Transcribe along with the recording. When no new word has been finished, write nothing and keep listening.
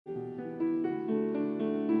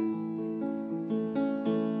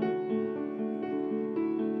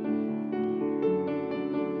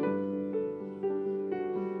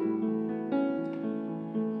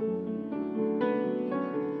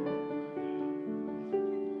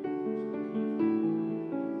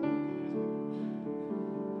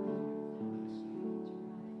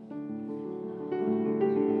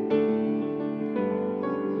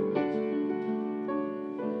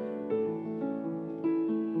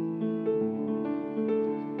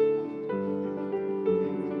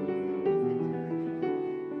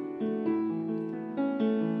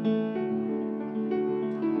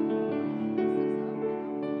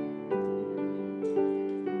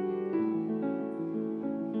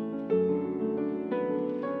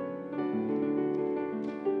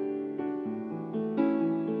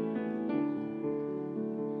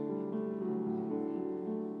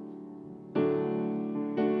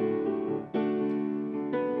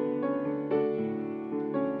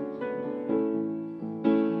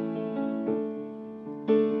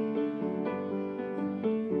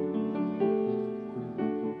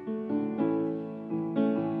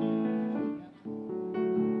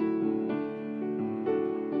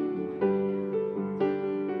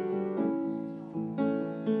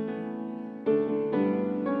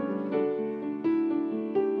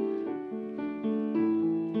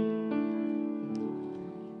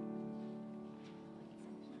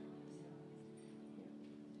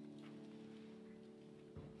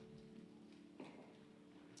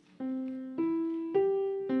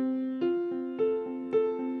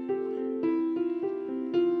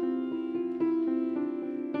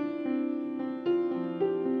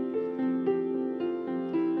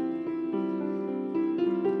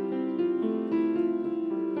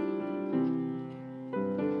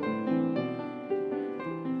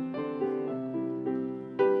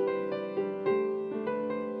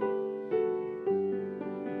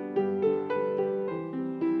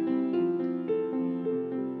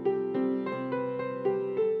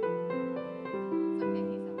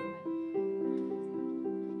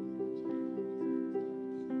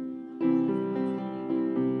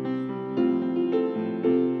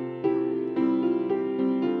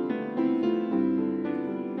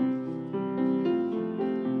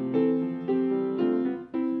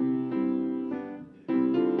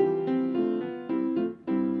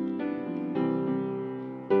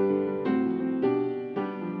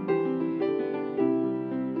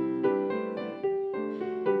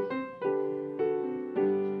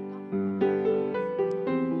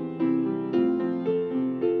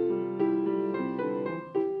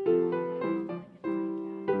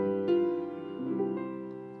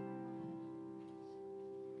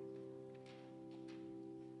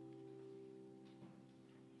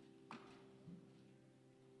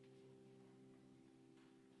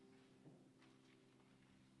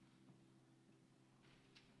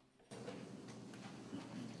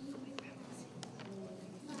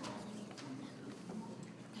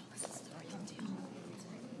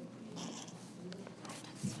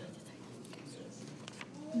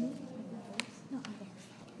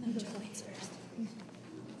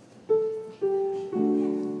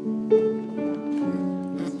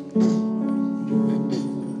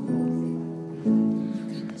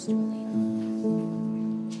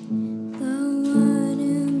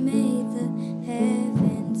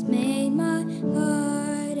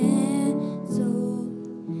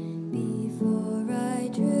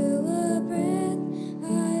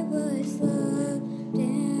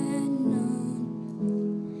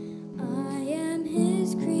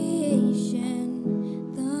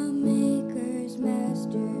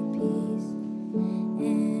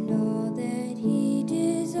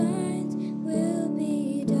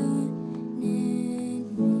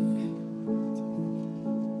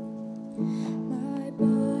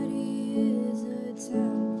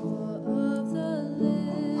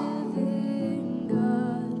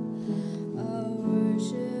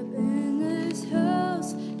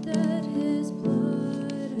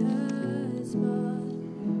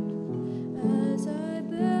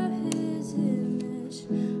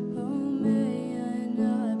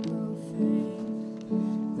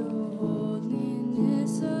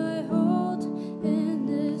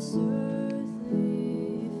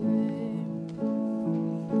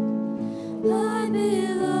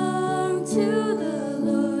belong to the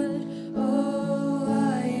Lord. Oh,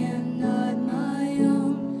 I am not my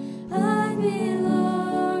own. I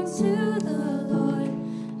belong to the Lord.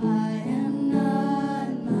 I am not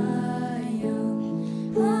my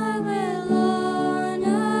own. I will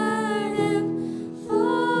honor him,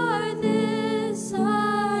 for this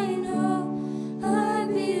I know. I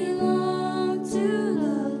belong to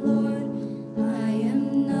the Lord. I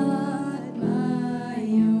am not my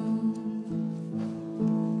own.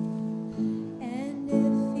 And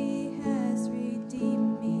if he has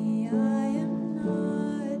redeemed me, I am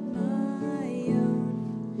not my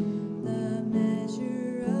own. The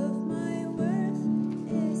measure of my worth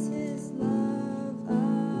is his love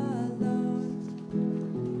alone.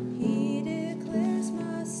 He declares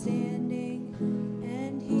my standing,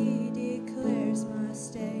 and he declares my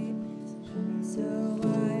state. So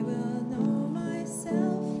I will know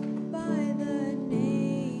myself by the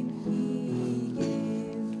name he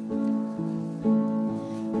gave.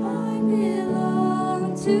 I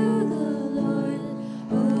belong to the Lord.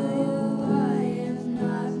 Oh, I am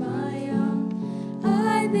not my own.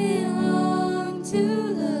 I belong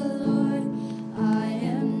to the Lord. I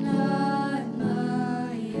am not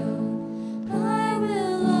my own. I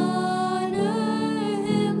will honor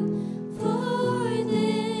him, for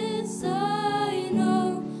this I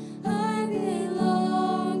know. I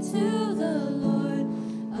belong to the Lord.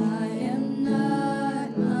 I am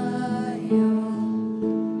not my own.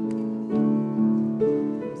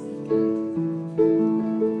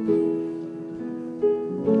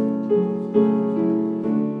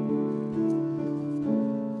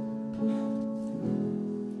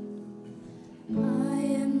 I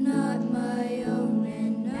am not my own,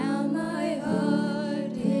 and now my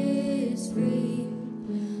heart is free.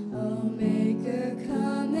 Oh, Maker,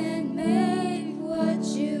 come and make what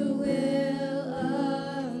you will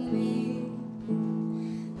of me.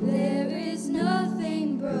 There is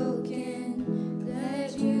nothing broken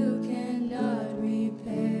that you cannot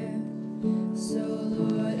repair. So,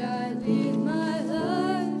 Lord, I leave my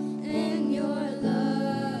life in your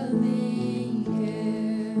loving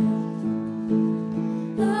care.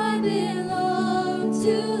 I belong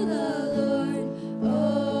to the Lord.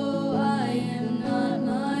 Oh, I am not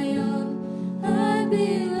my own. I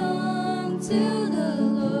belong to the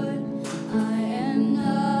Lord. I am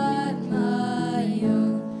not my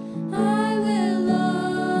own. I will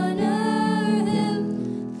honor him,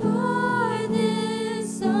 for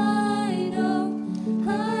this I know.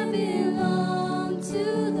 I belong to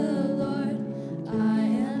the Lord. I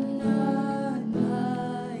am not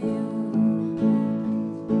my own.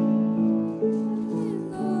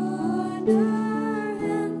 Honor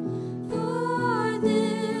him, for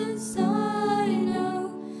this I know.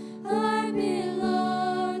 I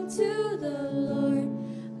belong to the Lord.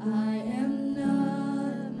 I am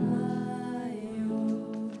not my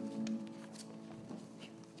own.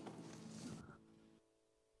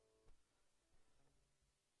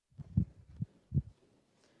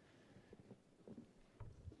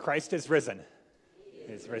 Christ is risen.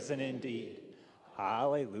 He is risen indeed.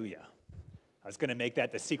 Hallelujah. I was going to make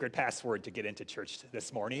that the secret password to get into church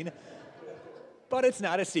this morning, but it's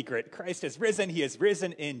not a secret. Christ is risen. He is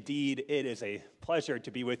risen indeed. It is a pleasure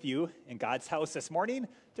to be with you in God's house this morning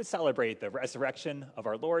to celebrate the resurrection of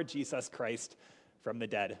our Lord Jesus Christ from the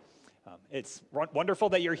dead. It's wonderful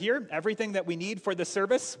that you're here. Everything that we need for the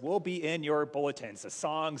service will be in your bulletins. The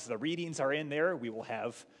songs, the readings are in there. We will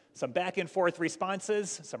have some back and forth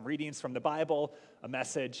responses, some readings from the Bible, a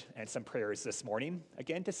message, and some prayers this morning,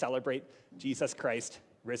 again, to celebrate Jesus Christ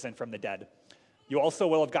risen from the dead. You also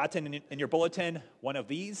will have gotten in your bulletin one of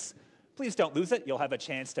these. Please don't lose it. You'll have a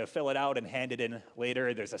chance to fill it out and hand it in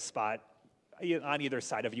later. There's a spot on either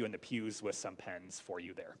side of you in the pews with some pens for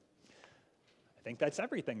you there. I think that's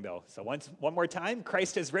everything, though. So one more time,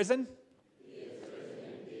 Christ is risen. He is risen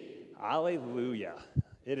indeed. Hallelujah.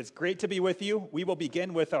 It is great to be with you. We will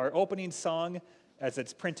begin with our opening song as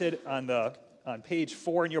it's printed on page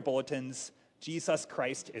 4 in your bulletins. Jesus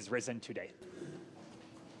Christ is risen today.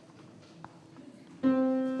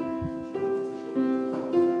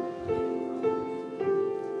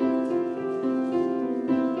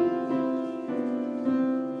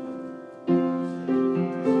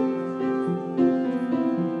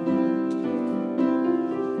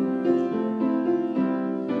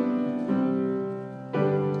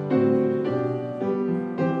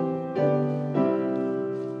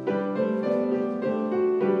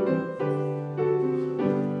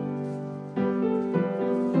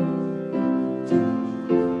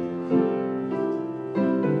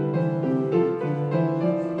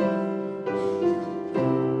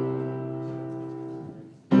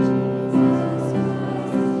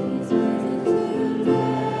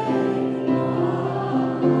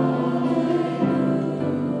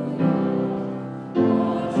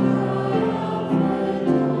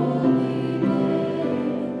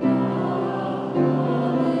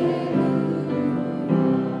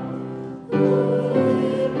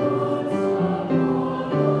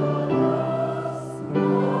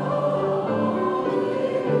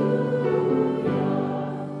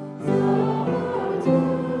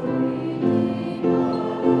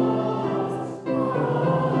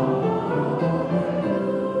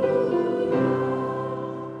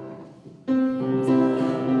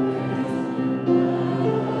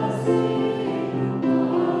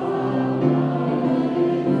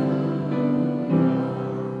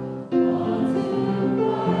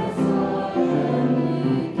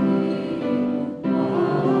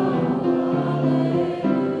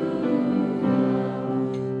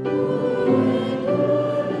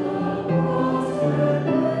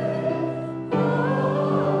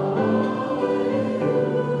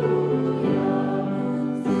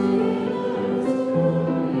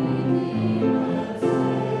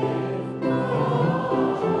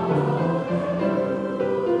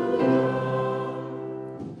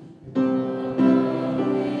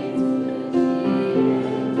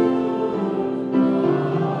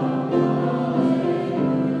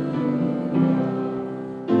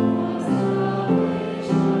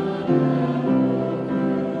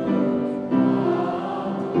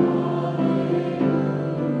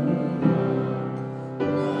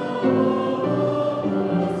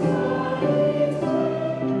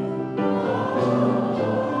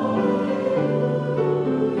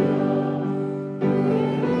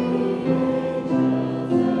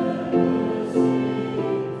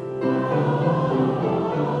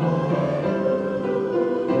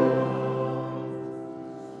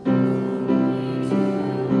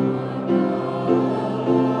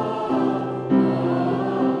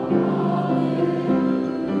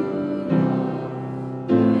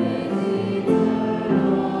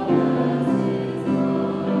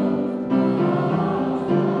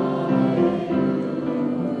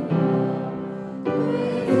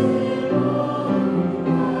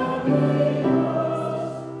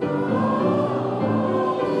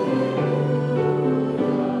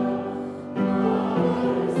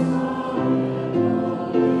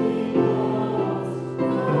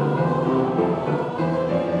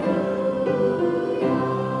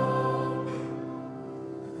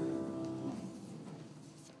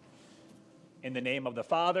 In the name of the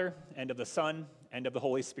Father, and of the Son, and of the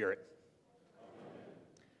Holy Spirit. Amen.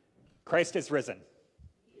 Christ is risen.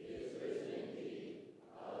 He is risen indeed.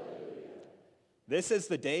 Hallelujah. This is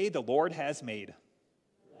the day the Lord has made.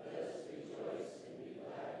 Let us rejoice and be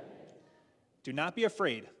glad in it. Do not be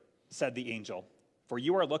afraid, said the angel, for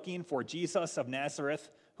you are looking for Jesus of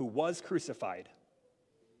Nazareth, who was crucified.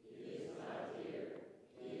 He is not here.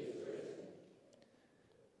 He is risen.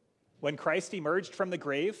 When Christ emerged from the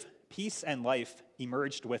grave, peace and life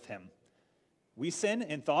emerged with him. We sin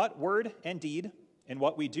in thought, word, and deed, in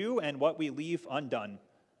what we do and what we leave undone.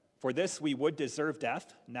 For this we would deserve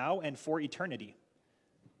death, now and for eternity.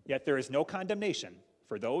 Yet there is no condemnation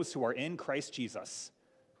for those who are in Christ Jesus.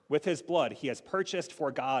 With his blood he has purchased for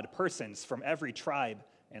God persons from every tribe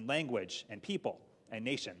and language and people and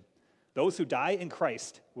nation. Those who die in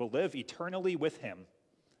Christ will live eternally with him.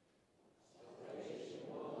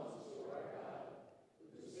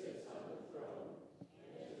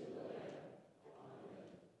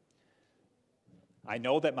 I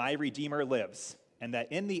know that my Redeemer lives, and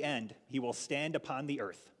that in the end he will stand upon the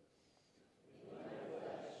earth. In my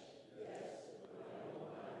flesh, yes, with my own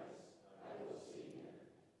eyes, I will see him.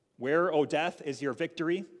 Where, O death, is your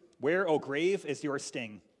victory? Where, O grave, is your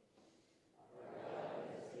sting? For God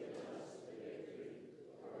has given us the victory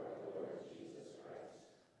through our Lord Jesus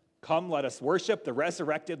Christ. Come, let us worship the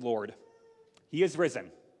resurrected Lord. He is risen.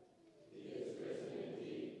 He is risen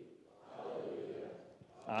indeed.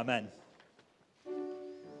 Hallelujah. Amen.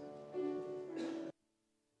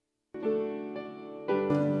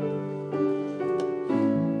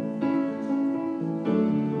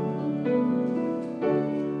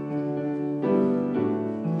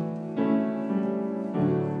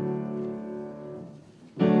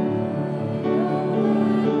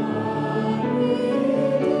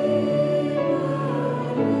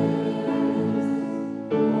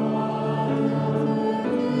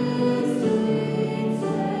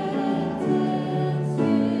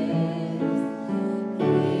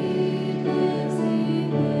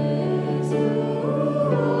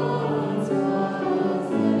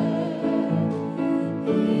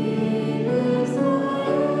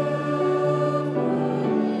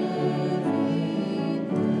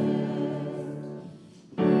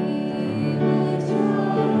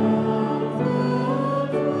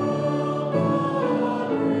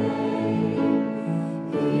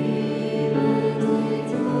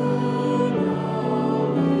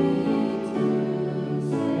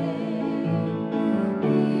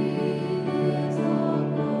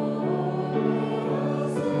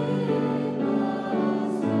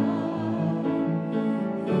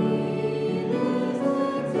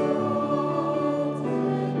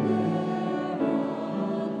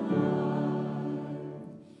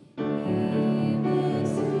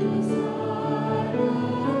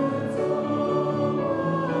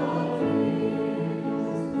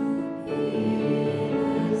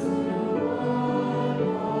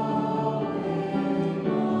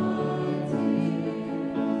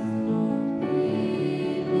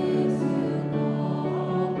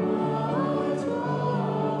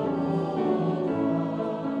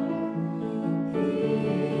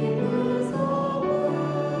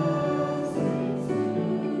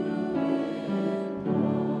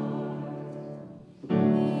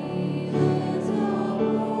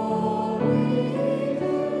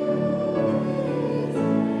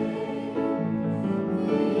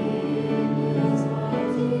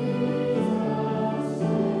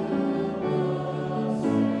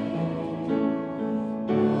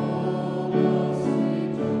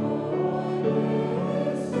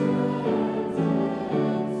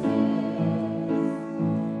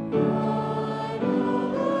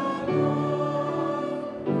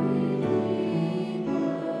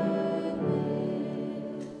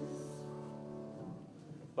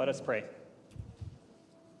 Let us pray.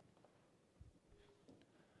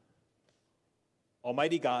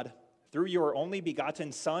 Almighty God, through your only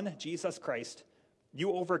begotten Son, Jesus Christ,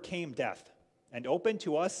 you overcame death and opened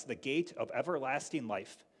to us the gate of everlasting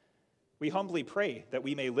life. We humbly pray that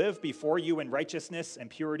we may live before you in righteousness and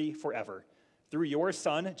purity forever, through your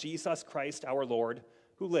Son, Jesus Christ our Lord,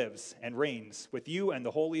 who lives and reigns with you and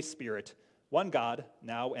the Holy Spirit, one God,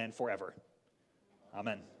 now and forever.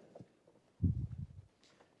 Amen.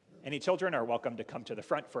 Any children are welcome to come to the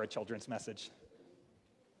front for a children's message.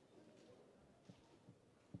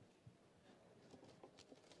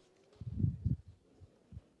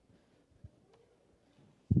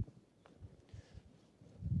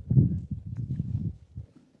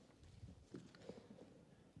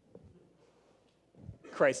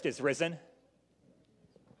 Christ is risen.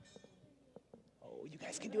 Oh, you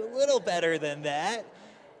guys can do a little better than that.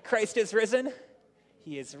 Christ is risen.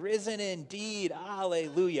 He is risen indeed.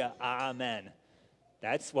 Alleluia. Amen.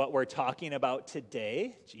 That's what we're talking about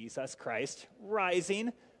today, Jesus Christ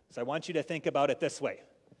rising. So I want you to think about it this way.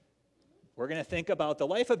 We're going to think about the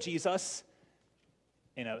life of Jesus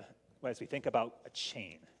as we think about a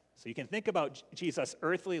chain. So you can think about Jesus'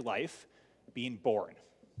 earthly life being born.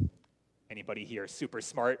 Anybody here super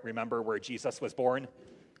smart? Remember where Jesus was born?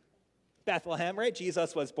 Bethlehem, right?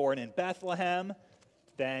 Jesus was born in Bethlehem.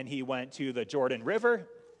 Then he went to the Jordan River,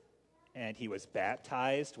 and he was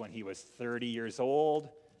baptized when he was 30 years old.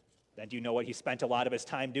 Then do you know what he spent a lot of his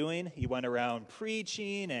time doing? He went around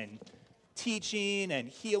preaching and teaching and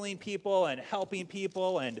healing people and helping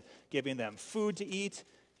people and giving them food to eat.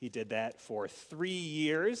 He did that for 3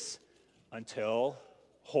 years until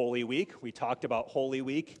Holy Week. We talked about Holy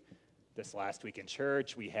Week this last week in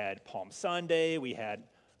church. We had Palm Sunday, we had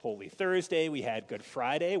Holy Thursday, we had Good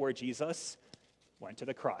Friday, where Jesus went to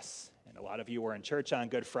the cross. And a lot of you were in church on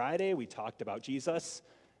Good Friday. We talked about Jesus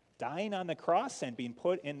dying on the cross and being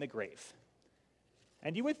put in the grave.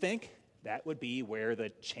 And you would think that would be where the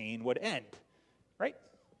chain would end, right?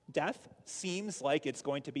 Death seems like it's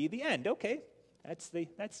going to be the end. Okay, that's the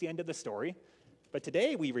end of the story. But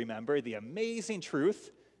today we remember the amazing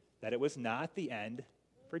truth that it was not the end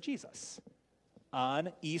for Jesus.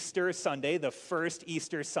 On Easter Sunday, the first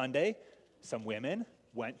Easter Sunday, some women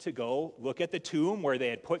went to go look at the tomb where they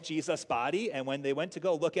had put Jesus' body, and when they went to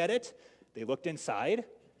go look at it, they looked inside,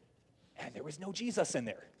 and there was no Jesus in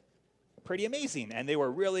there. Pretty amazing. And they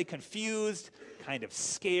were really confused, kind of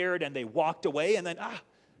scared, and they walked away, and then,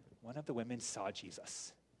 one of the women saw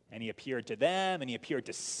Jesus. And he appeared to them, and he appeared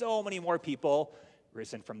to so many more people,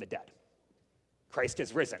 risen from the dead. Christ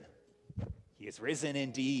is risen. He is risen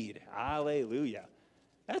indeed. Alleluia.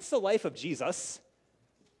 That's the life of Jesus.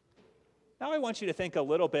 Now I want you to think a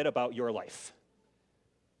little bit about your life.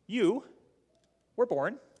 You were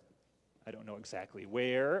born. I don't know exactly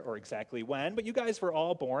where or exactly when, but you guys were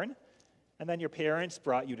all born. And then your parents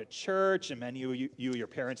brought you to church, and many of your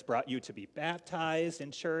parents brought you to be baptized in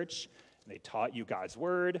church, and they taught you God's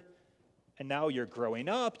word. And now you're growing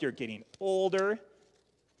up, you're getting older,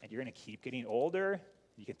 and you're going to keep getting older.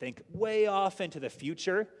 You can think way off into the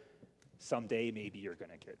future. Someday maybe you're going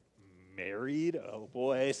to get married. Oh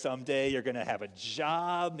boy, someday you're going to have a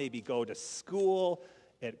job, maybe go to school,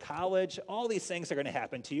 at college. All these things are going to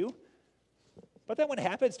happen to you. But then what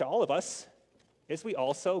happens to all of us is we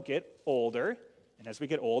also get older, and as we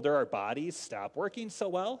get older, our bodies stop working so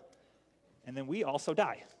well, and then we also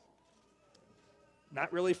die.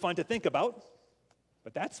 Not really fun to think about,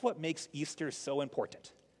 but that's what makes Easter so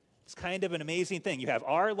important. It's kind of an amazing thing. You have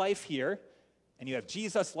our life here, and you have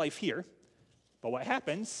Jesus' life here, but what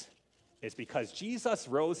happens is because Jesus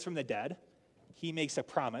rose from the dead, he makes a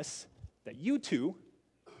promise that you too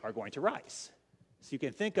are going to rise. So you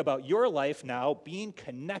can think about your life now being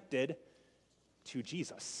connected to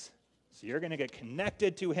Jesus. So you're going to get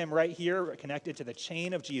connected to him right here, connected to the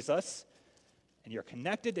chain of Jesus, and you're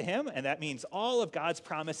connected to him, and that means all of God's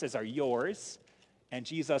promises are yours, and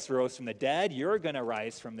Jesus rose from the dead. You're going to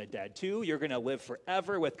rise from the dead too. You're going to live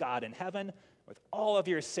forever with God in heaven, with all of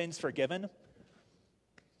your sins forgiven.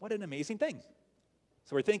 What an amazing thing.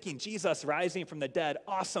 So we're thinking Jesus rising from the dead,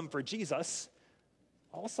 awesome for Jesus,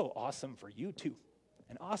 also awesome for you too,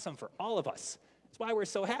 and awesome for all of us. That's why we're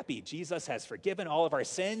so happy. Jesus has forgiven all of our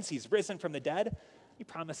sins. He's risen from the dead. He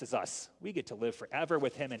promises us we get to live forever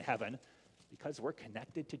with him in heaven because we're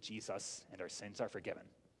connected to Jesus and our sins are forgiven.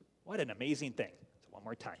 What an amazing thing. So one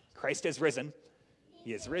more time. Christ is risen.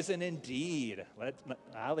 He is risen indeed.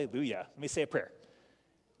 Hallelujah. Let me say a prayer.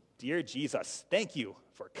 Dear Jesus, thank you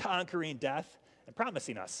for conquering death and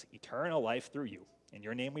promising us eternal life through you. In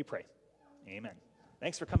your name we pray. Amen.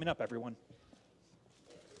 Thanks for coming up, everyone.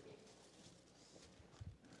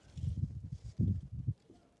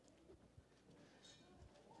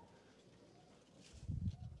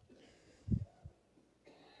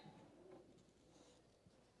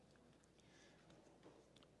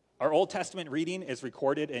 Our Old Testament reading is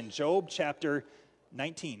recorded in Job chapter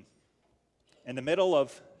 19. In the middle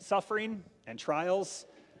of suffering and trials,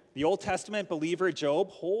 the Old Testament believer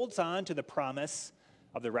Job holds on to the promise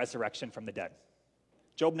of the resurrection from the dead.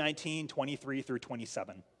 Job 19, 23 through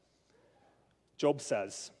 27. Job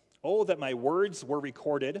says, "Oh, that my words were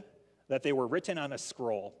recorded, that they were written on a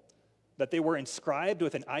scroll, that they were inscribed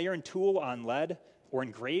with an iron tool on lead or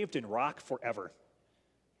engraved in rock forever.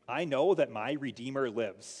 I know that my Redeemer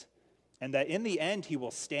lives, and that in the end he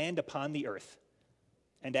will stand upon the earth.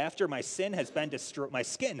 And after my skin has been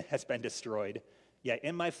destroyed, yet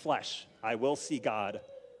in my flesh I will see God.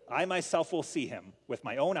 I myself will see him with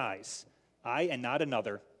my own eyes, I and not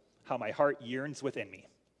another. how my heart yearns within me.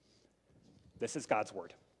 This is God's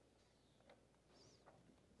word.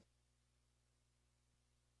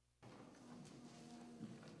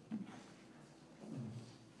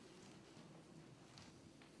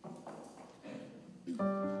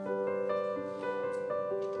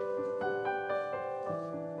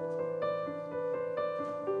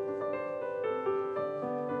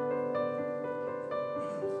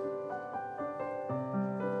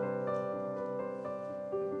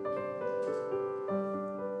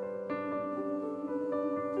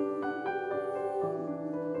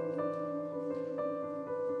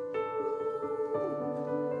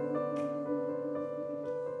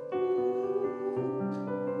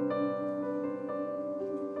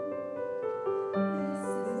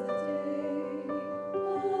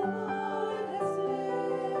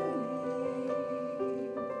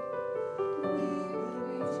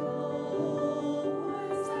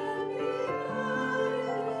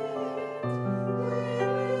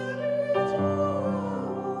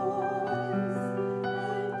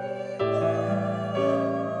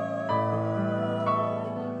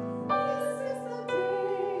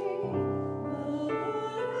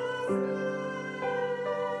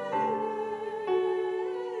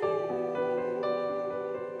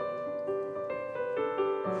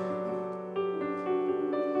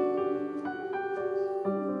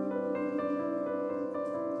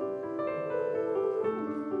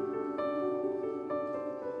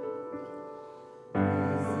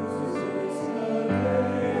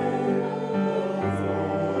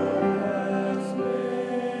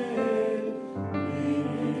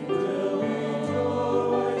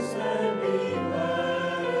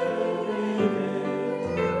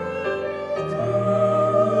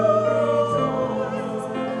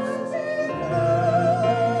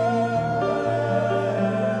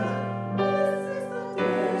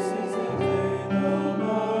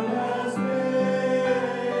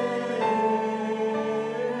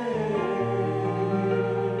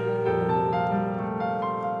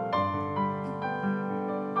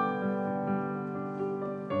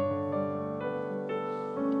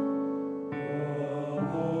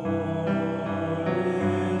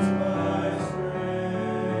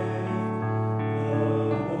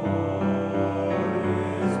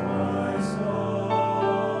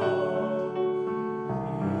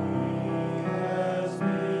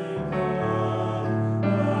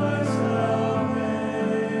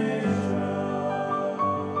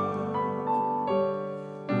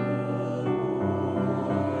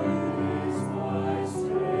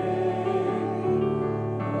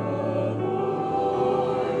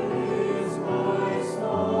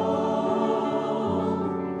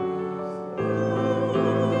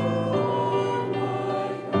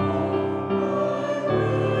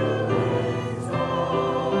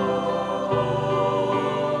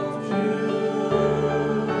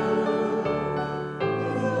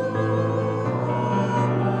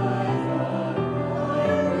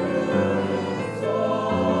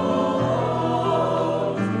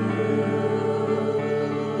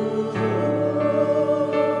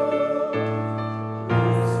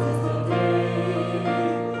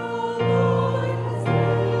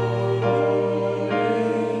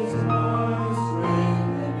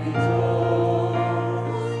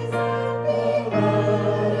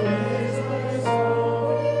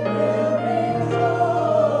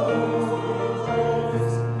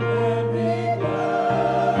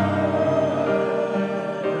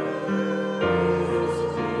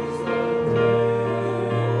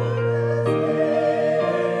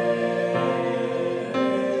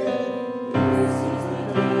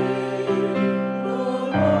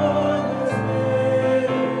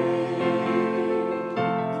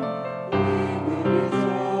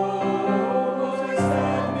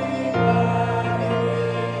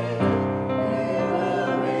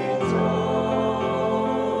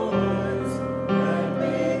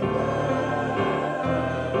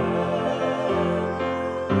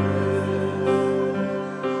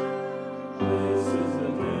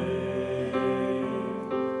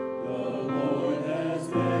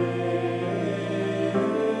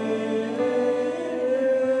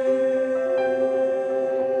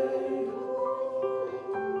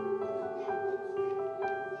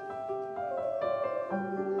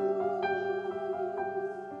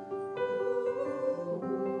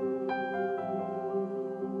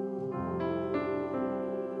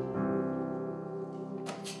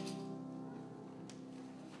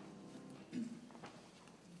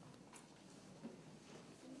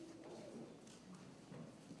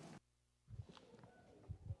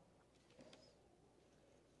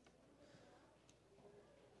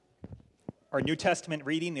 Our New Testament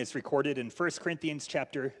reading is recorded in 1 Corinthians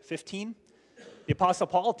chapter 15. The Apostle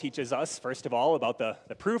Paul teaches us, first of all, about the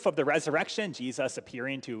proof of the resurrection, Jesus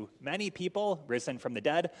appearing to many people risen from the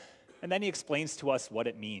dead, and then he explains to us what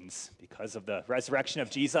it means. Because of the resurrection of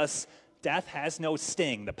Jesus, death has no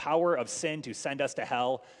sting. The power of sin to send us to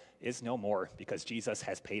hell is no more because Jesus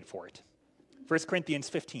has paid for it. 1 Corinthians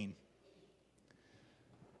 15.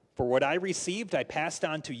 For what I received, I passed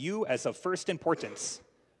on to you as of first importance,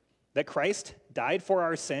 that Christ died for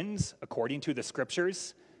our sins according to the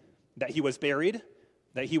Scriptures, that he was buried,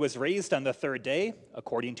 that he was raised on the third day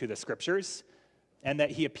according to the Scriptures, and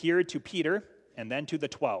that he appeared to Peter and then to the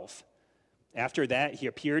 12. After that, he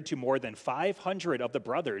appeared to more than 500 of the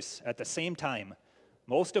brothers at the same time,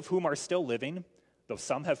 most of whom are still living, though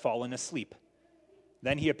some have fallen asleep.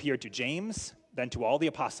 Then he appeared to James, then to all the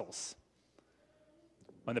apostles.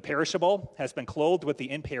 When the perishable has been clothed with the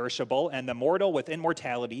imperishable, and the mortal with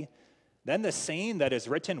immortality, then the saying that is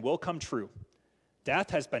written will come true.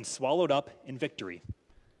 Death has been swallowed up in victory.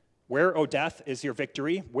 Where, O death, is your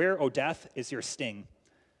victory? Where, O death, is your sting?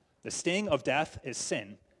 The sting of death is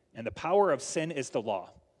sin, and the power of sin is the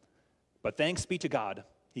law. But thanks be to God,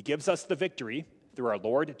 he gives us the victory through our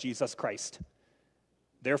Lord Jesus Christ.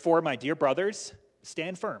 Therefore, my dear brothers,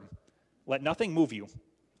 stand firm. Let nothing move you.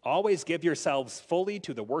 Always give yourselves fully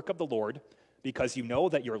to the work of the Lord, because you know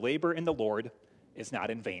that your labor in the Lord is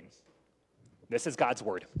not in vain. This is God's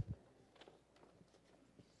word.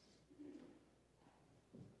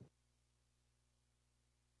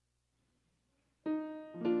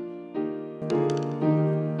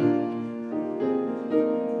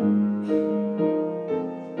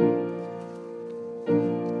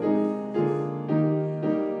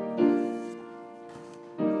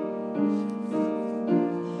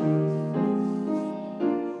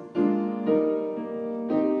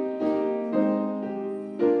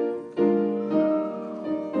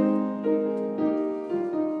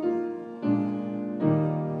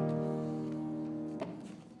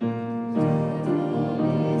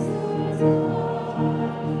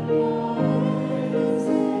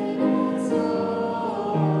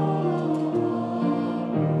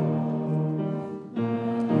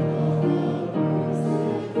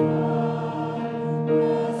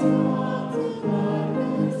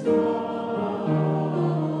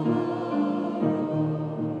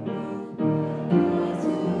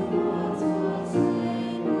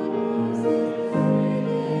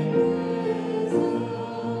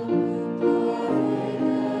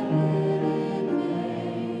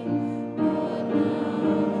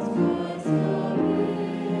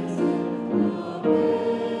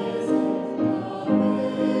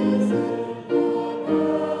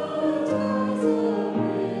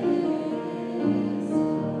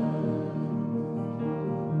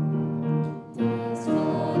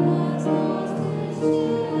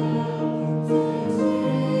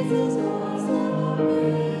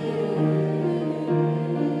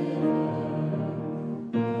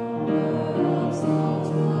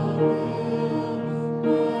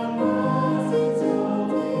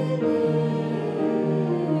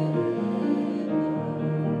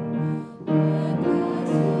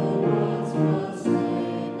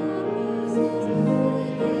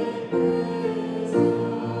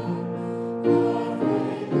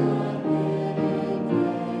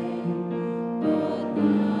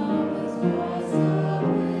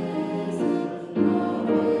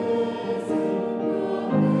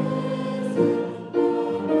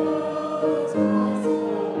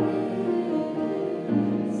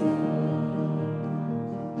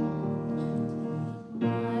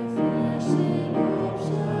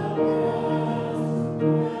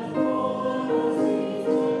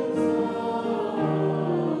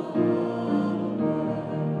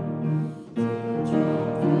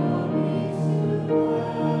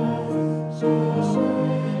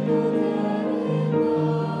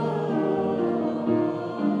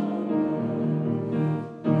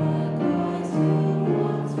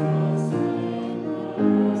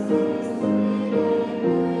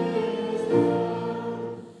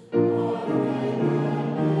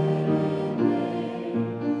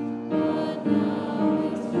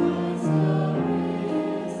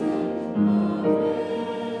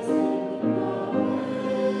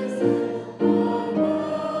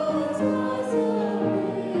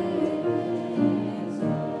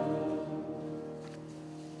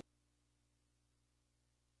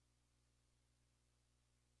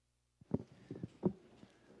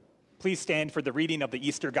 Please stand for the reading of the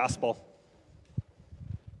Easter Gospel.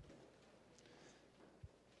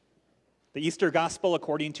 The Easter Gospel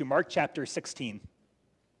according to Mark chapter 16.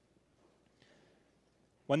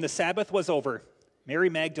 When the Sabbath was over, Mary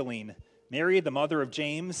Magdalene, Mary, the mother of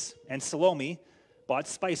James, and Salome bought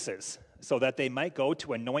spices so that they might go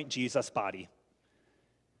to anoint Jesus' body.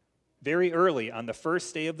 Very early on the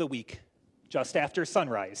first day of the week, just after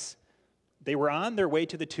sunrise, they were on their way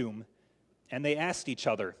to the tomb, and they asked each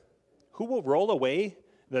other, who will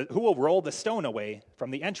roll the stone away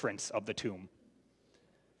from the entrance of the tomb?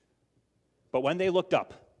 But when they looked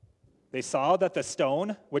up, they saw that the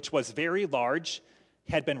stone, which was very large,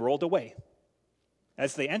 had been rolled away.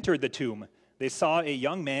 As they entered the tomb, they saw a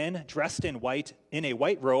young man dressed in a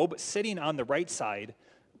white robe sitting on the right side,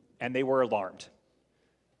 and they were alarmed.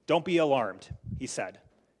 "Don't be alarmed," he said.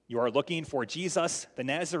 "You are looking for Jesus, the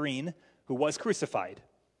Nazarene, who was crucified.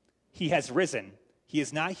 He has risen. He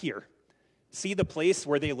is not here. See the place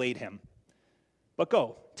where they laid him. But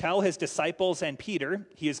go, tell his disciples and Peter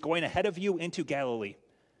he is going ahead of you into Galilee.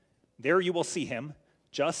 There you will see him,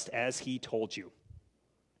 just as he told you."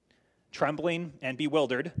 Trembling and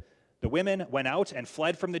bewildered, the women went out and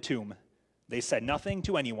fled from the tomb. They said nothing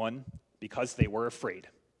to anyone because they were afraid.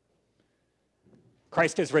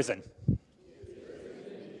 Christ is risen.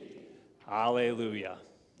 Hallelujah.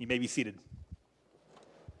 You may be seated.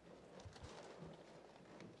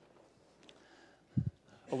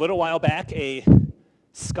 A little while back, a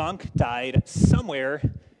skunk died somewhere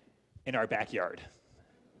in our backyard.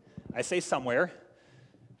 I say somewhere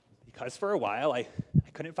because for a while I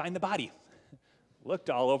couldn't find the body. Looked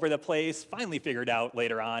all over the place, finally figured out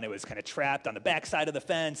later on it was kind of trapped on the backside of the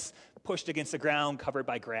fence, pushed against the ground, covered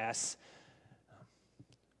by grass.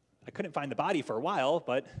 I couldn't find the body for a while,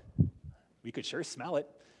 but we could sure smell it.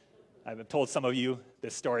 I've told some of you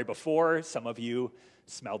this story before. Some of you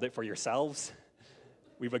smelled it for yourselves.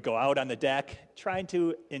 We would go out on the deck trying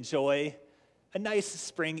to enjoy a nice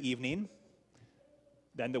spring evening.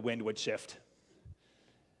 Then the wind would shift.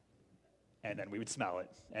 And then we would smell it.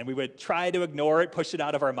 And we would try to ignore it, push it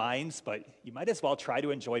out of our minds, but you might as well try to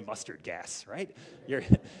enjoy mustard gas, right?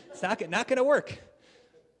 It's not going to work.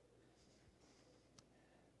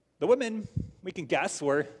 The women, we can guess,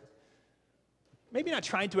 were maybe not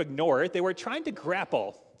trying to ignore it. They were trying to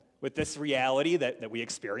grapple with this reality that we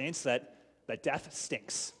experience, that death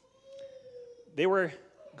stinks. They were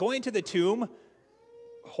going to the tomb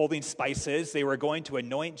holding spices. They were going to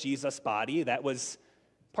anoint Jesus' body. That was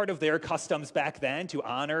part of their customs back then, to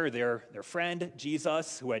honor their friend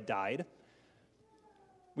Jesus who had died.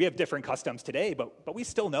 We have different customs today, but we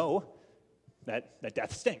still know that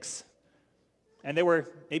death stinks. And they were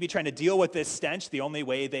maybe trying to deal with this stench the only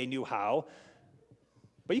way they knew how.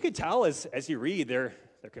 But you could tell as you read, they're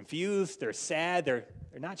confused, they're sad, they're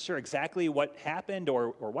not sure exactly what happened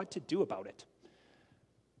or what to do about it.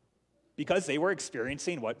 Because they were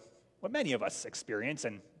experiencing what many of us experience,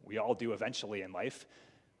 and we all do eventually in life,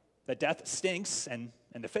 that death stinks, and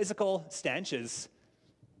the physical stench is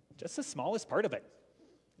just the smallest part of it.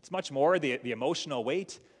 It's much more the emotional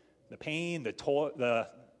weight, the pain, the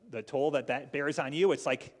toll that bears on you. It's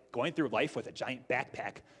like going through life with a giant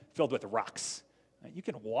backpack filled with rocks. You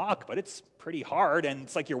can walk, but it's pretty hard, and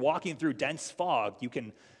it's like you're walking through dense fog. You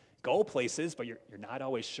can go places, but you're not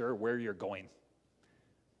always sure where you're going.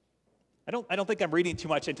 I don't think I'm reading too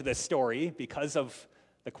much into this story because of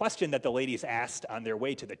the question that the ladies asked on their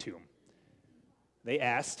way to the tomb. They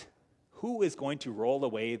asked, who is going to roll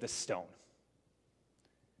away the stone?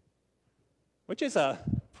 Which is a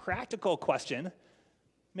practical question,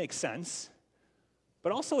 makes sense,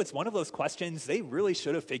 but also it's one of those questions they really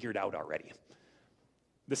should have figured out already.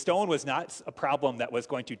 The stone was not a problem that was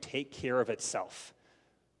going to take care of itself.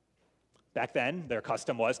 Back then, their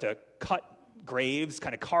custom was to cut graves,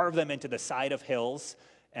 kind of carve them into the side of hills,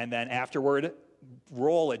 and then afterward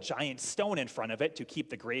roll a giant stone in front of it to keep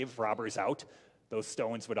the grave robbers out. Those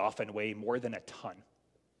stones would often weigh more than a ton.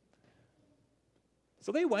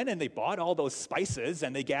 So they went and they bought all those spices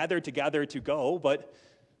and they gathered together to go, but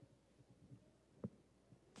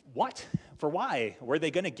what? For why? Were they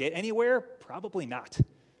going to get anywhere? Probably not.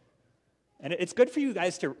 And it's good for you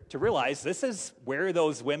guys to realize this is where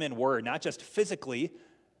those women were, not just physically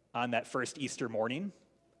on that first Easter morning,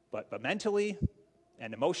 but mentally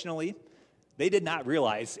and emotionally. They did not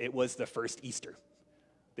realize it was the first Easter.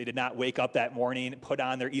 They did not wake up that morning, put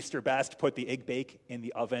on their Easter best, put the egg bake in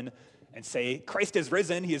the oven, and say, Christ is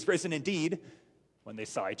risen, he is risen indeed, when they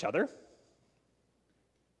saw each other.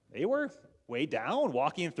 They were way down,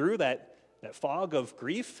 walking through that fog of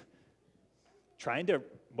grief, trying to,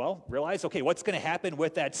 realize, okay, what's going to happen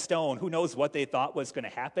with that stone? Who knows what they thought was going to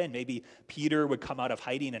happen? Maybe Peter would come out of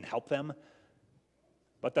hiding and help them.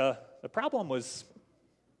 But the problem was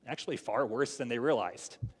actually far worse than they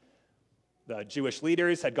realized. The Jewish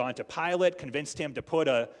leaders had gone to Pilate, convinced him to put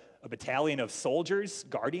a a battalion of soldiers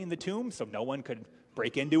guarding the tomb so no one could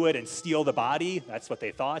break into it and steal the body. That's what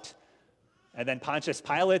they thought. And then Pontius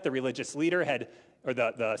Pilate, the religious leader,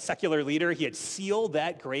 the secular leader, he had sealed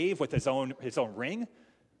that grave with his own ring,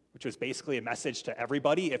 which was basically a message to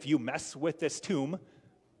everybody: if you mess with this tomb,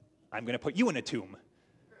 I'm going to put you in a tomb.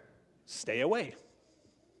 Stay away.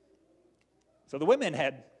 So the women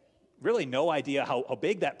had really no idea how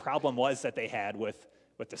big that problem was that they had with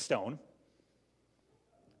the stone.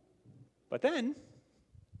 But then,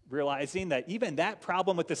 realizing that even that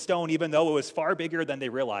problem with the stone, even though it was far bigger than they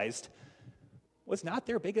realized, was not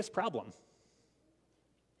their biggest problem.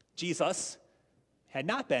 Jesus had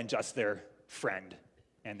not been just their friend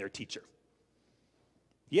and their teacher.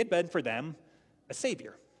 He had been for them a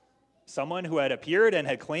savior, someone who had appeared and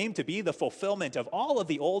had claimed to be the fulfillment of all of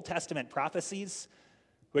the Old Testament prophecies,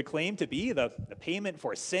 who had claimed to be the payment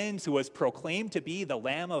for sins, who was proclaimed to be the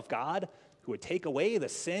Lamb of God, who would take away the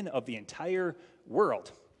sin of the entire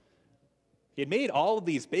world. He had made all of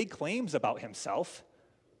these big claims about himself,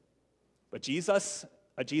 but Jesus,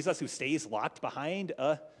 a Jesus who stays locked behind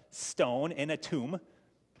a stone in a tomb,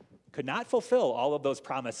 could not fulfill all of those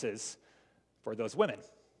promises for those women.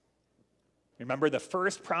 Remember the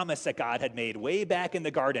first promise that God had made way back in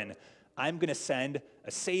the garden: I'm going to send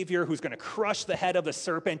a Savior who's going to crush the head of the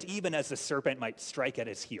serpent, even as the serpent might strike at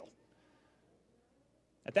his heel.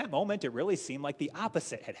 At that moment, it really seemed like the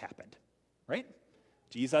opposite had happened, right?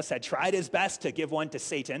 Jesus had tried his best to give one to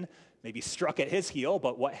Satan, maybe struck at his heel,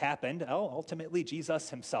 but what happened? Oh, ultimately, Jesus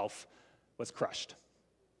himself was crushed.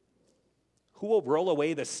 Who will roll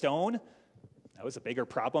away the stone? That was a bigger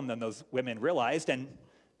problem than those women realized, and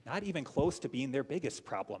not even close to being their biggest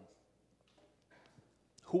problem.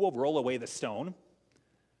 Who will roll away the stone?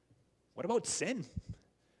 What about sin?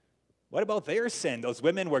 What about their sin? Those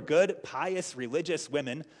women were good, pious, religious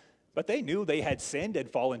women, but they knew they had sinned and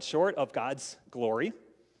fallen short of God's glory.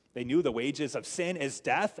 They knew the wages of sin is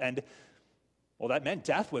death, and, well, that meant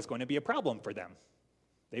death was going to be a problem for them.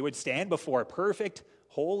 They would stand before a perfect,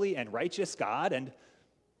 holy, and righteous God, and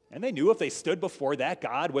they knew if they stood before that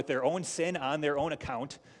God with their own sin on their own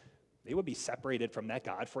account, they would be separated from that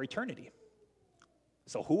God for eternity.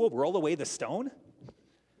 So who will roll away the stone?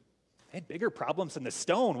 They had bigger problems than the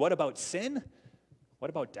stone. What about sin? What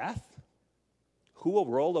about death? Who will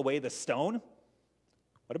roll away the stone?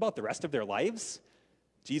 What about the rest of their lives?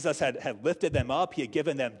 Jesus had lifted them up. He had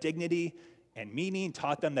given them dignity and meaning,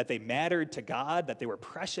 taught them that they mattered to God, that they were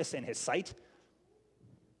precious in his sight.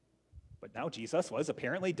 But now Jesus was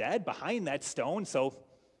apparently dead behind that stone, so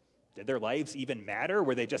did their lives even matter?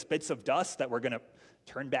 Were they just bits of dust that were going to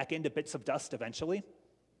turn back into bits of dust eventually?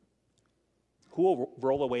 Who will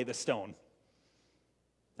roll away the stone?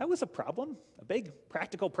 That was a problem, a big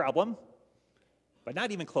practical problem, but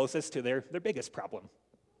not even closest to their biggest problem.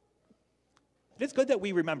 It is good that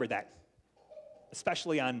we remember that,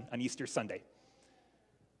 especially on Easter Sunday.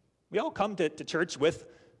 We all come to church with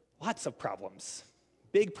lots of problems,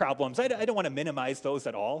 big problems. I don't want to minimize those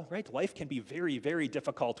at all, right? Life can be very, very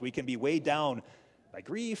difficult. We can be weighed down by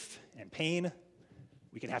grief and pain.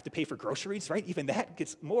 We can have to pay for groceries, right? Even that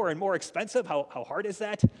gets more and more expensive. How hard is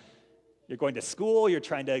that? You're going to school, you're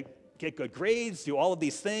trying to get good grades, do all of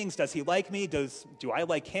these things. Does he like me? Do I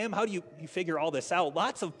like him? How do you figure all this out?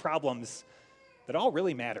 Lots of problems that all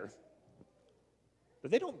really matter.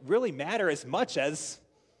 But they don't really matter as much as,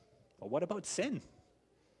 well, what about sin?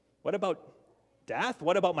 What about death?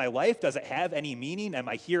 What about my life? Does it have any meaning? Am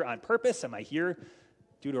I here on purpose? Am I here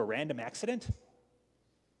due to a random accident?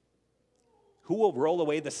 Who will roll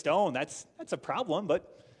away the stone? That's a problem,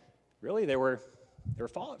 but really there were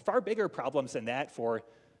far bigger problems than that for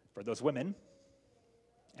those women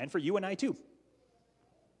and for you and I too.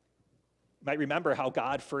 You might remember how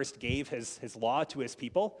God first gave his law to his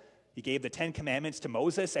people. He gave the 10 Commandments to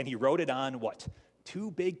Moses, and he wrote it on what?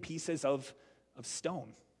 2 big pieces of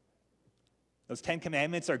stone. Those 10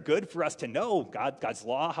 Commandments are good for us to know God's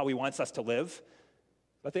law, how he wants us to live.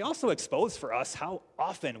 But they also expose for us how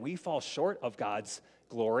often we fall short of God's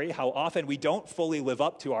glory, how often we don't fully live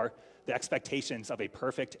up to the expectations of a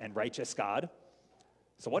perfect and righteous God.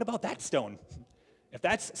 So what about that stone? If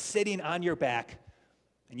that's sitting on your back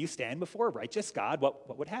and you stand before a righteous God,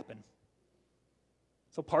 what would happen?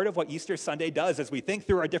 So part of what Easter Sunday does is we think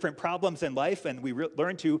through our different problems in life and we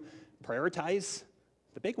learn to prioritize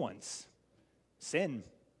the big ones: sin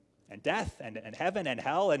and death and heaven and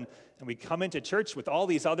hell, and we come into church with all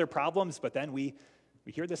these other problems, but then we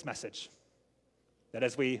hear this message that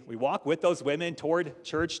as we walk with those women toward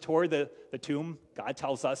church, toward the tomb, God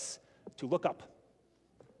tells us to look up.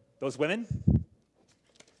 Those women,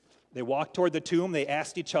 They walked toward the tomb. They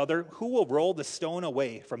asked each other, "Who will roll the stone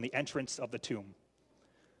away from the entrance of the tomb?"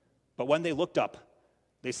 But when they looked up,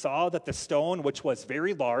 they saw that the stone, which was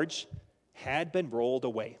very large, had been rolled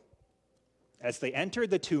away. As they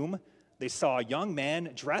entered the tomb, they saw a young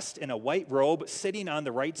man dressed in a white robe sitting on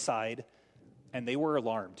the right side, and they were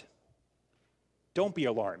alarmed. "Don't be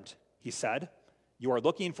alarmed," he said. "You are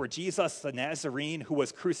looking for Jesus the Nazarene who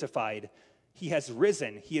was crucified. He has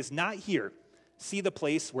risen. He is not here. See the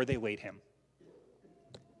place where they laid him."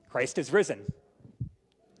 Christ is risen.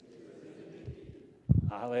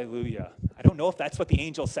 Hallelujah. I don't know if that's what the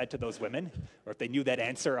angel said to those women, or if they knew that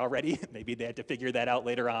answer already. Maybe they had to figure that out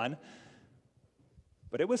later on.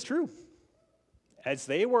 But it was true. As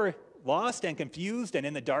they were lost and confused and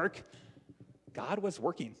in the dark, God was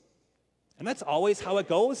working. And that's always how it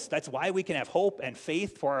goes. That's why we can have hope and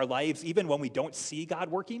faith for our lives, even when we don't see God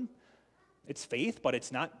working. It's faith, but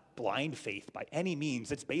it's not blind faith by any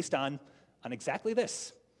means. It's based on exactly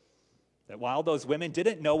this, that while those women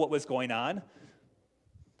didn't know what was going on,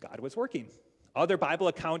 God was working. Other Bible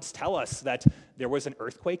accounts tell us that there was an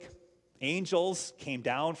earthquake. Angels came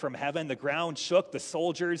down from heaven. The ground shook. The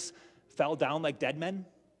soldiers fell down like dead men.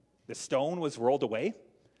 The stone was rolled away,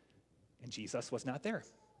 and Jesus was not there.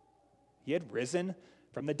 He had risen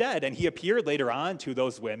from the dead, and he appeared later on to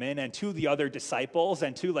those women and to the other disciples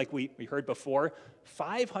and to, like we heard before,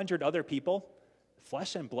 500 other people,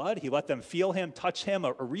 flesh and blood. He let them feel him, touch him,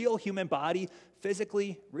 a real human body,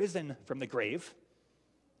 physically risen from the grave.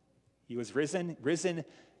 He was risen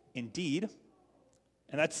indeed.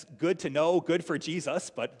 And that's good to know, good for Jesus,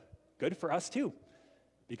 but good for us too.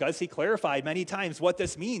 Because he clarified many times what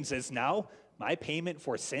this means is now my payment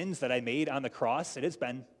for sins that I made on the cross, it has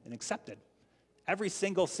been accepted. Every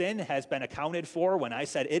single sin has been accounted for. When I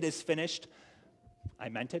said it is finished, I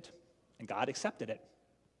meant it, and God accepted it.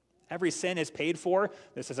 Every sin is paid for.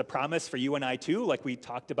 This is a promise for you and I too, like we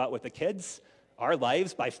talked about with the kids. Our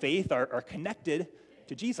lives by faith are connected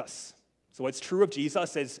to Jesus. So what's true of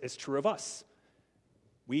Jesus is true of us.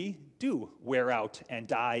 We do wear out and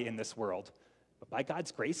die in this world. But by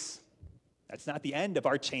God's grace, that's not the end of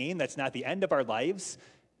our chain. That's not the end of our lives.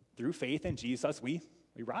 Through faith in Jesus, we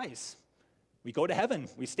rise. We go to heaven.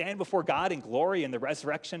 We stand before God in glory in the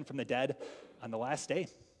resurrection from the dead on the last day.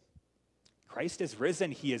 Christ is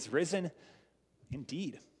risen. He is risen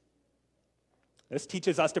indeed. This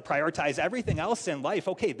teaches us to prioritize everything else in life.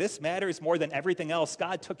 Okay, this matters more than everything else.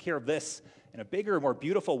 God took care of this in a bigger, more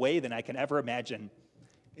beautiful way than I can ever imagine.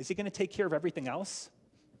 Is he going to take care of everything else?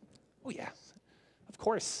 Oh, yeah, of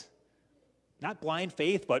course. Not blind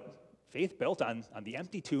faith, but faith built on the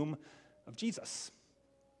empty tomb of Jesus.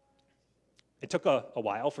 It took a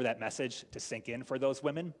while for that message to sink in for those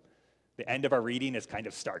women. The end of our reading is kind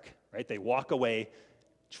of stark, right? They walk away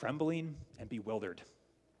trembling and bewildered,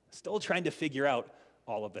 still trying to figure out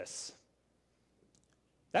all of this.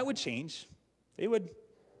 That would change. They would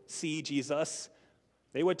see Jesus.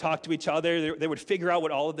 They would talk to each other. They would figure out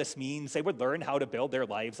what all of this means. They would learn how to build their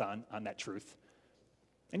lives on that truth.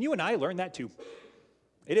 And you and I learn that too.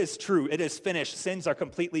 It is true. It is finished. Sins are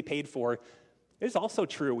completely paid for. It is also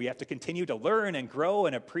true. We have to continue to learn and grow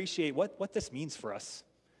and appreciate what this means for us.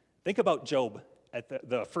 Think about Job at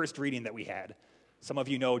the first reading that we had. Some of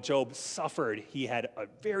you know Job suffered. He had a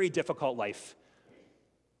very difficult life.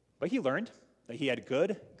 But he learned that he had a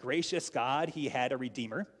good, gracious God. He had a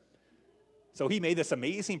Redeemer. So he made this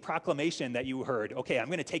amazing proclamation that you heard. Okay, I'm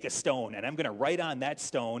going to take a stone, and I'm going to write on that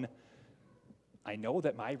stone, I know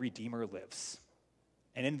that my Redeemer lives.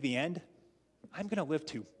 And in the end, I'm going to live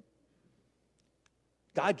too.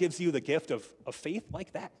 God gives you the gift of faith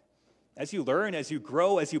like that. As you learn, as you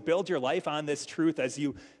grow, as you build your life on this truth, as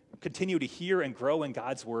you continue to hear and grow in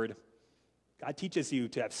God's word, God teaches you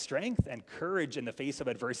to have strength and courage in the face of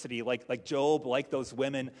adversity, like Job, like those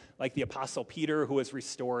women, like the Apostle Peter who was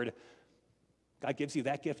restored. God gives you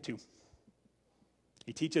that gift too.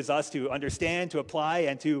 He teaches us to understand, to apply,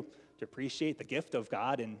 and to appreciate the gift of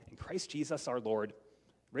God in Christ Jesus our Lord,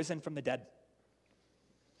 risen from the dead.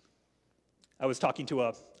 I was talking to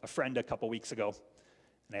a friend a couple weeks ago,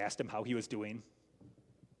 and I asked him how he was doing.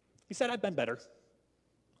 He said, I've been better.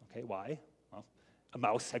 Okay, why? Well, a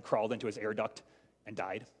mouse had crawled into his air duct and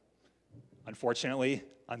died. Unfortunately,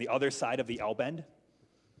 on the other side of the L bend.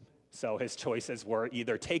 So his choices were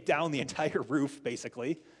either take down the entire roof,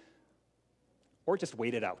 basically, or just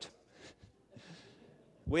wait it out.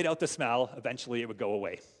 Wait out the smell. Eventually, it would go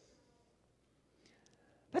away.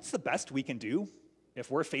 That's the best we can do if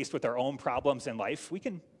we're faced with our own problems in life. We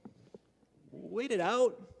can wait it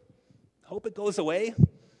out, hope it goes away.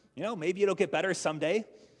 You know, maybe it'll get better someday.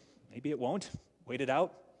 Maybe it won't. Wait it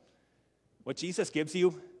out. What Jesus gives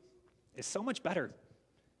you is so much better.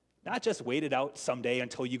 Not just wait it out someday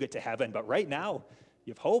until you get to heaven, but right now,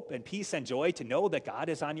 you have hope and peace and joy to know that God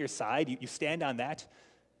is on your side. You stand on that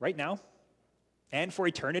right now. And for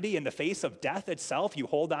eternity, in the face of death itself, you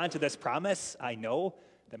hold on to this promise, I know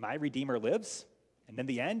that my Redeemer lives, and in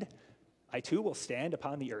the end, I too will stand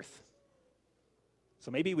upon the earth.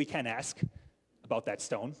 So maybe we can ask about that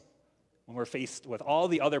stone when we're faced with all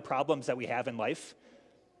the other problems that we have in life.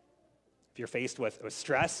 If you're faced with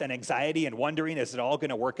stress and anxiety and wondering, is it all going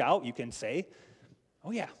to work out? You can say,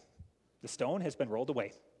 oh yeah, the stone has been rolled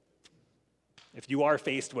away. If you are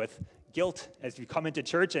faced with guilt as you come into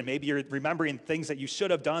church and maybe you're remembering things that you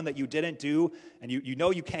should have done that you didn't do, and you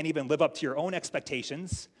know you can't even live up to your own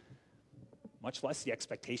expectations, much less the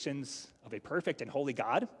expectations of a perfect and holy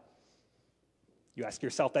God, you ask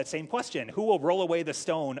yourself that same question. Who will roll away the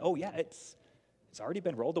stone? Oh yeah, it's already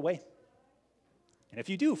been rolled away. And if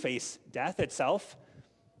you do face death itself,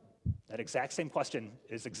 that exact same question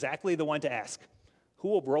is exactly the one to ask. Who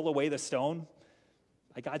will roll away the stone?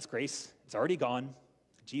 By God's grace, it's already gone.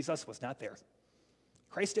 Jesus was not there.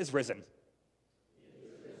 Christ is risen.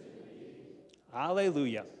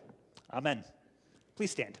 Alleluia. Amen.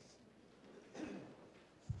 Please stand.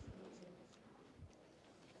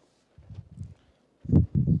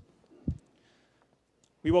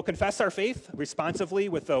 We will confess our faith responsively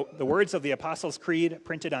with the words of the Apostles' Creed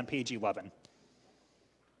printed on page 11.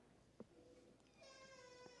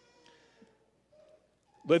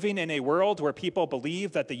 Living in a world where people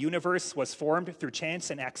believe that the universe was formed through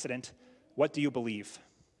chance and accident, what do you believe?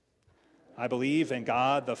 I believe in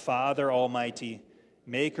God, the Father Almighty,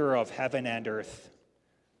 maker of heaven and earth.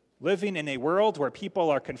 Living in a world where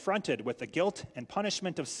people are confronted with the guilt and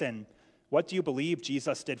punishment of sin, what do you believe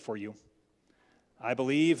Jesus did for you? I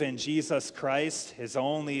believe in Jesus Christ, his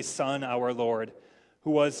only Son, our Lord,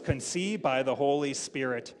 who was conceived by the Holy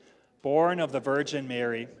Spirit, born of the Virgin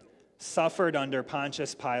Mary, suffered under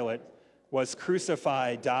Pontius Pilate, was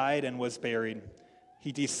crucified, died, and was buried.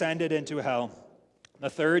 He descended into hell.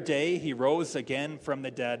 The third day he rose again from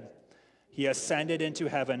the dead. He ascended into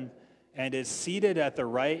heaven and is seated at the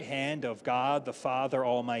right hand of God the Father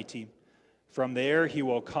Almighty. From there he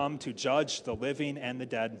will come to judge the living and the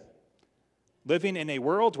dead. Living in a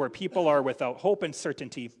world where people are without hope and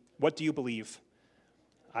certainty, what do you believe?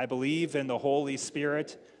 I believe in the Holy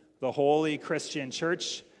Spirit, the holy Christian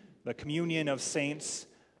church, the communion of saints,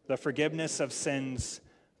 the forgiveness of sins,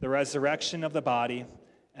 the resurrection of the body,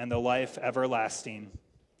 and the life everlasting.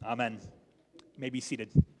 Amen. You may be seated.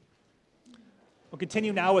 We'll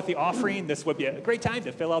continue now with the offering. This would be a great time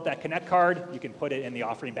to fill out that Connect card. You can put it in the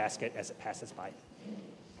offering basket as it passes by.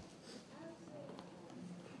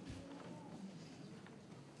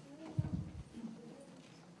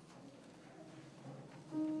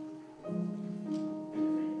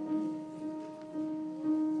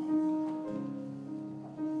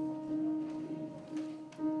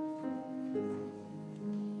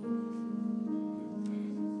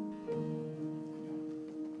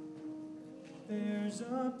 There's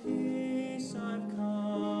a peace I've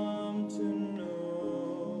come to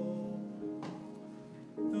know,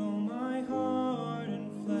 though my heart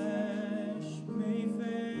and flesh may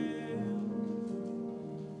fail.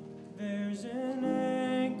 There's an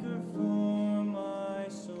anchor for my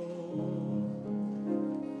soul.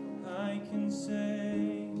 I can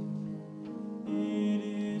say it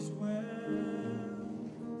is well.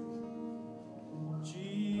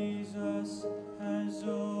 Jesus has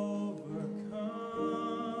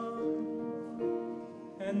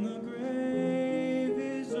and the grave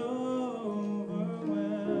is overwhelmed.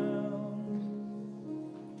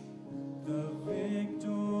 The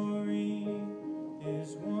victory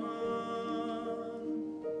is won.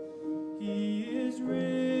 He is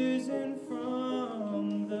risen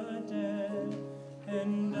from the dead,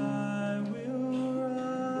 and I will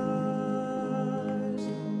rise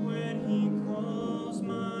when he calls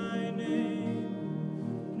my name.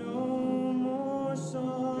 No more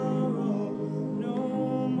sorrow,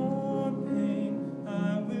 no more pain.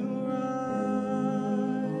 I will rise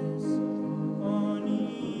on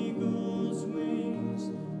eagle's wings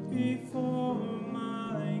before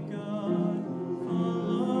my God.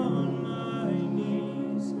 Fall on my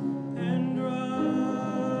knees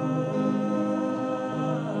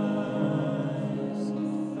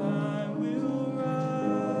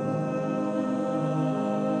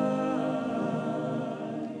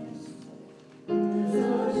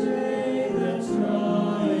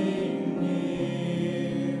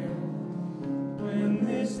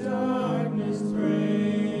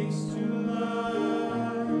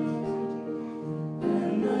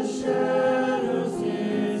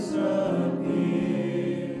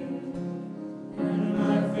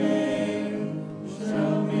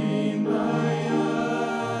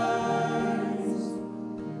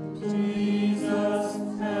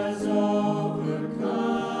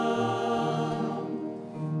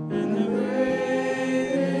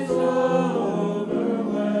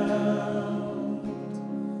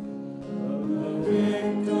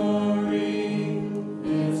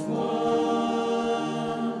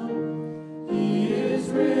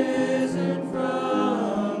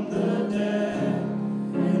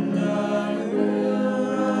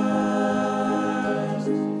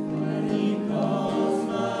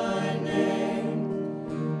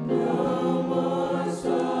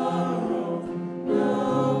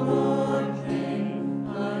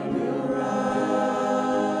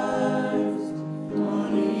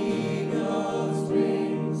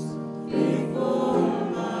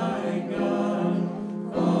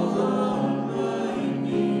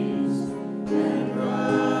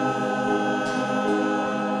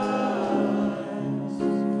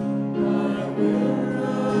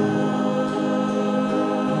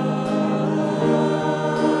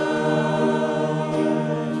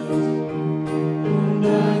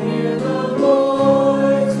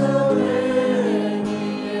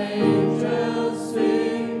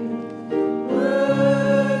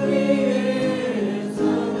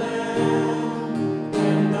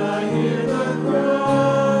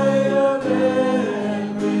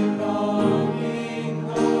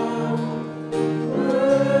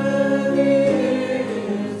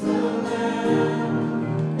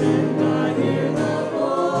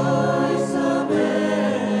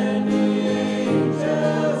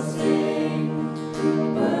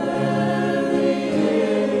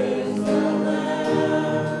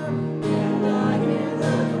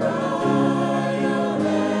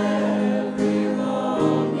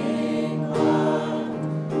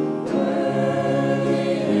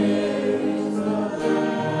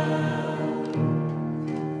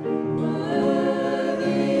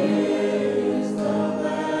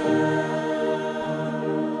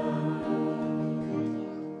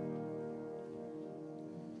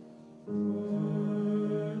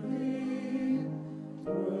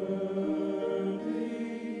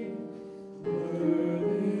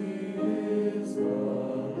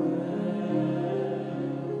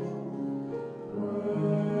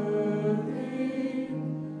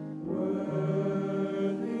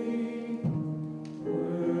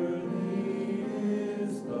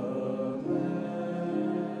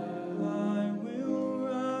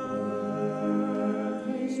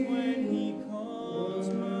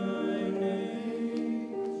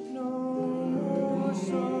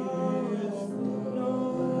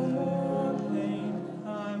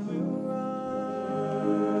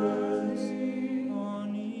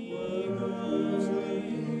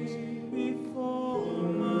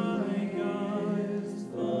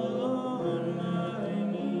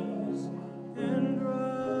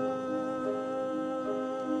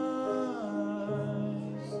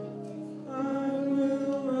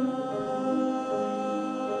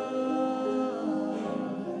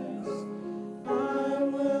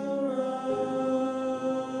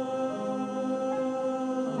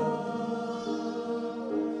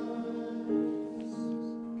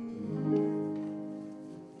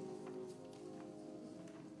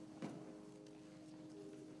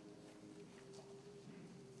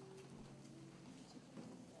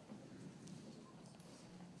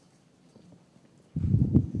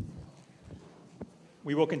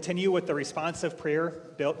We will continue with the responsive prayer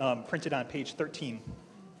printed on page 13.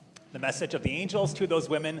 The message of the angels to those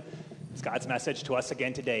women is God's message to us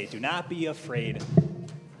again today. Do not be afraid,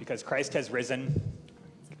 because Christ has risen.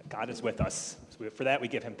 God is with us. So for that, we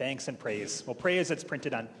give him thanks and praise. We'll pray as it's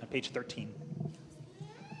printed on page 13.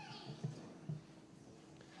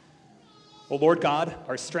 O Lord God,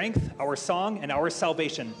 our strength, our song, and our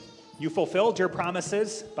salvation, you fulfilled your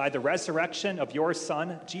promises by the resurrection of your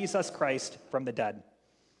Son, Jesus Christ, from the dead.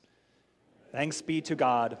 Thanks be to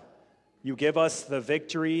God. You give us the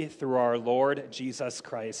victory through our Lord Jesus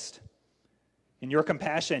Christ. In your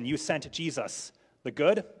compassion, you sent Jesus, the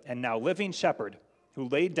good and now living shepherd, who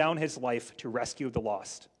laid down his life to rescue the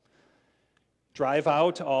lost. Drive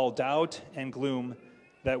out all doubt and gloom,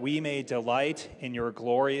 that we may delight in your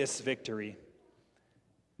glorious victory.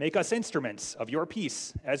 Make us instruments of your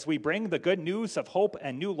peace as we bring the good news of hope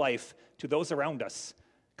and new life to those around us.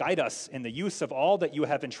 Guide us in the use of all that you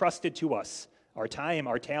have entrusted to us, our time,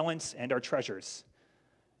 our talents, and our treasures.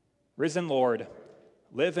 Risen Lord,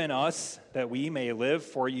 live in us that we may live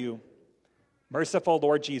for you. Merciful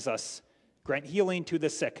Lord Jesus, grant healing to the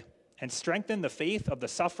sick and strengthen the faith of the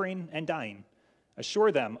suffering and dying.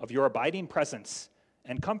 Assure them of your abiding presence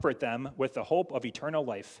and comfort them with the hope of eternal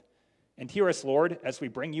life. And hear us, Lord, as we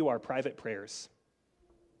bring you our private prayers.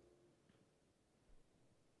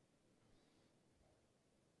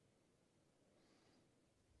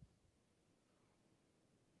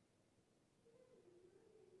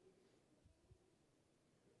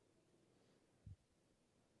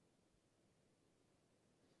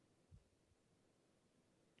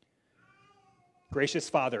 Gracious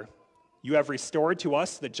Father, you have restored to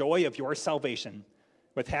us the joy of your salvation.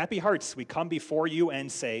 With happy hearts, we come before you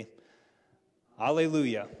and say,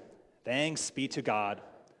 Alleluia, thanks be to God.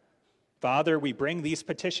 Father, we bring these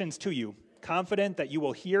petitions to you, confident that you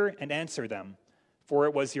will hear and answer them, for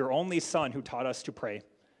it was your only Son who taught us to pray.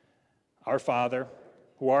 Our Father,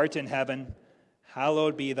 who art in heaven,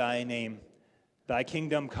 hallowed be thy name. Thy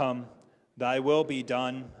kingdom come, thy will be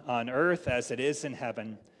done on earth as it is in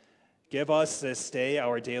heaven. Give us this day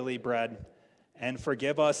our daily bread, and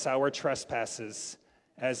forgive us our trespasses,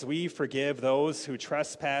 as we forgive those who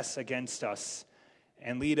trespass against us.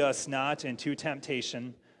 And lead us not into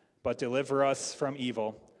temptation, but deliver us from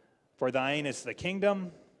evil. For thine is the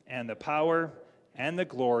kingdom, and the power, and the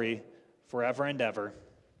glory, forever and ever.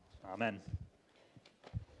 Amen.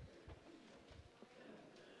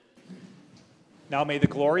 Now may the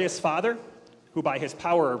glorious Father, who by his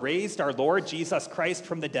power raised our Lord Jesus Christ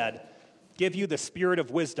from the dead, give you the spirit of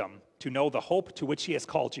wisdom to know the hope to which he has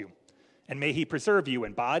called you. And may he preserve you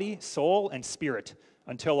in body, soul, and spirit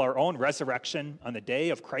until our own resurrection on the day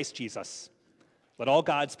of Christ Jesus. Let all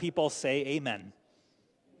God's people say amen.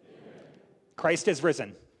 Amen. Christ is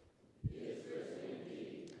risen. He is risen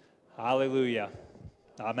indeed. Hallelujah.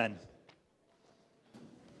 Amen.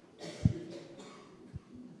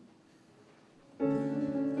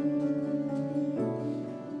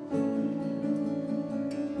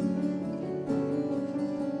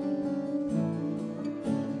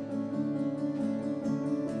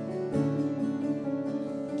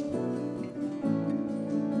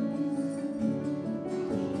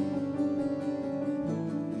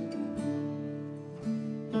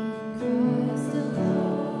 Christ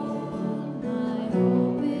alone, my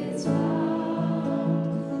hope is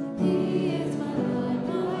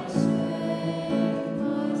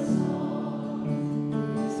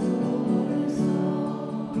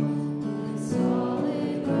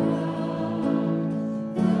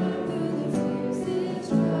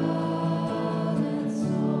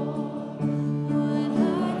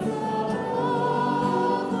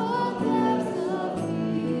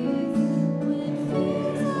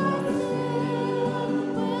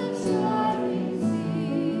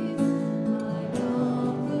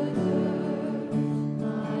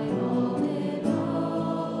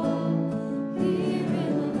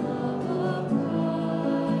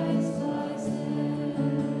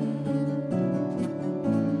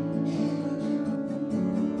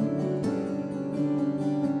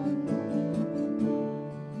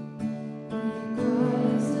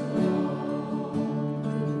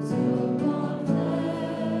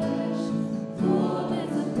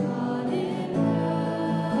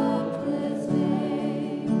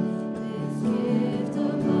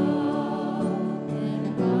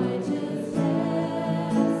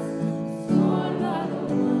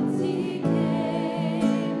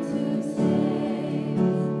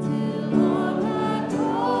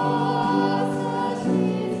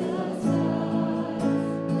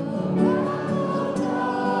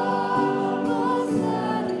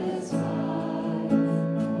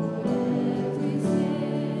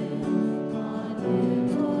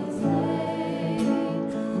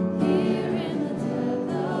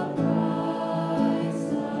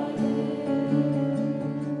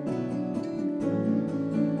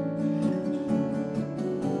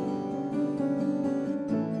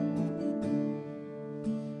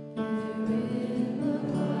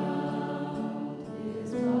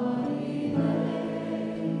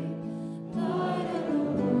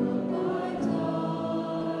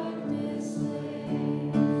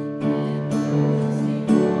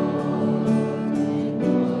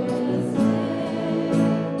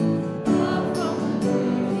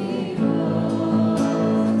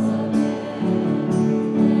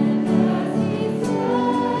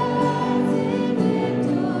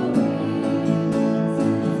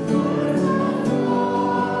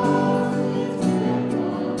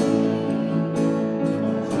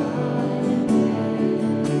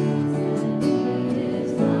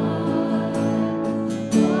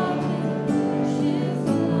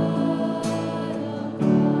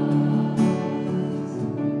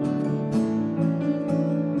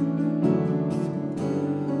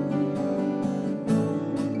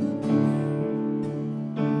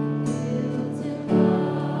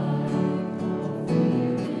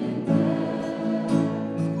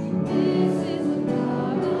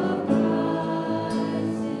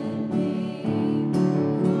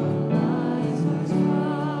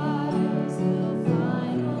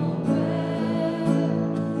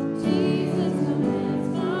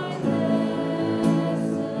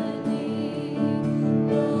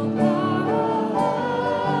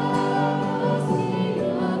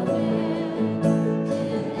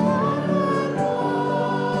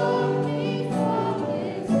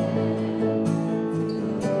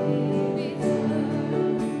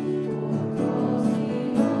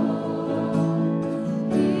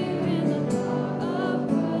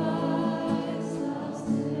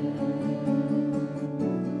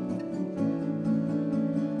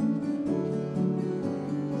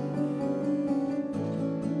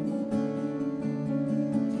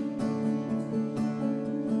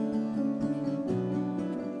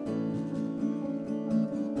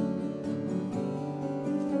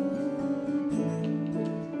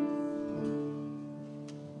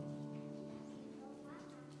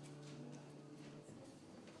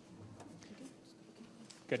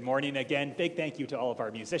Good morning again. Big thank you to all of our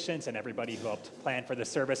musicians and everybody who helped plan for the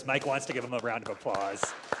service. Mike wants to give them a round of applause.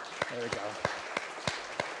 There we go.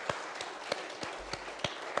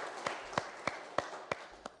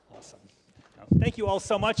 Awesome. Thank you all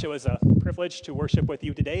so much. It was a privilege to worship with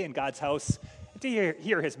you today in God's house, to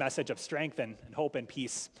hear his message of strength and hope and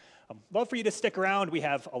peace. Love for you to stick around. We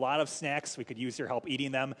have a lot of snacks. We could use your help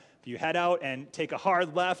eating them. If you head out and take a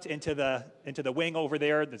hard left into the wing over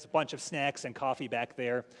there, there's a bunch of snacks and coffee back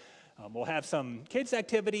there. We'll have some kids'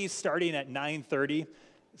 activities starting at 9:30.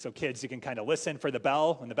 So kids, you can kind of listen for the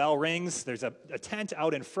bell. When the bell rings, there's a tent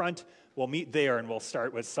out in front. We'll meet there, and we'll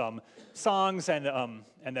start with some songs, and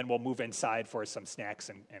then we'll move inside for some snacks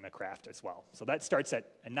and a craft as well. So that starts at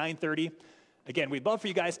 9:30. Again, we'd love for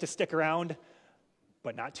you guys to stick around,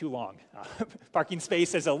 but not too long. Parking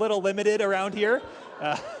space is a little limited around here.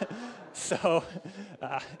 So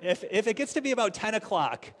if it gets to be about 10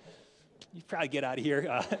 o'clock, you probably get out of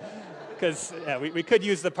here because we could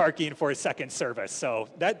use the parking for a second service. So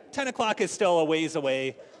that 10 o'clock is still a ways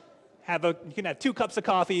away. You can have 2 cups of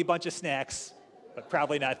coffee, a bunch of snacks, but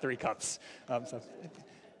probably not 3 cups.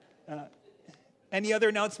 Any other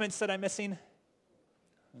announcements that I'm missing?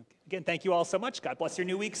 Again, thank you all so much. God bless your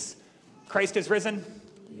new weeks. Christ is risen.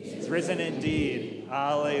 He is risen indeed.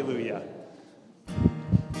 Hallelujah.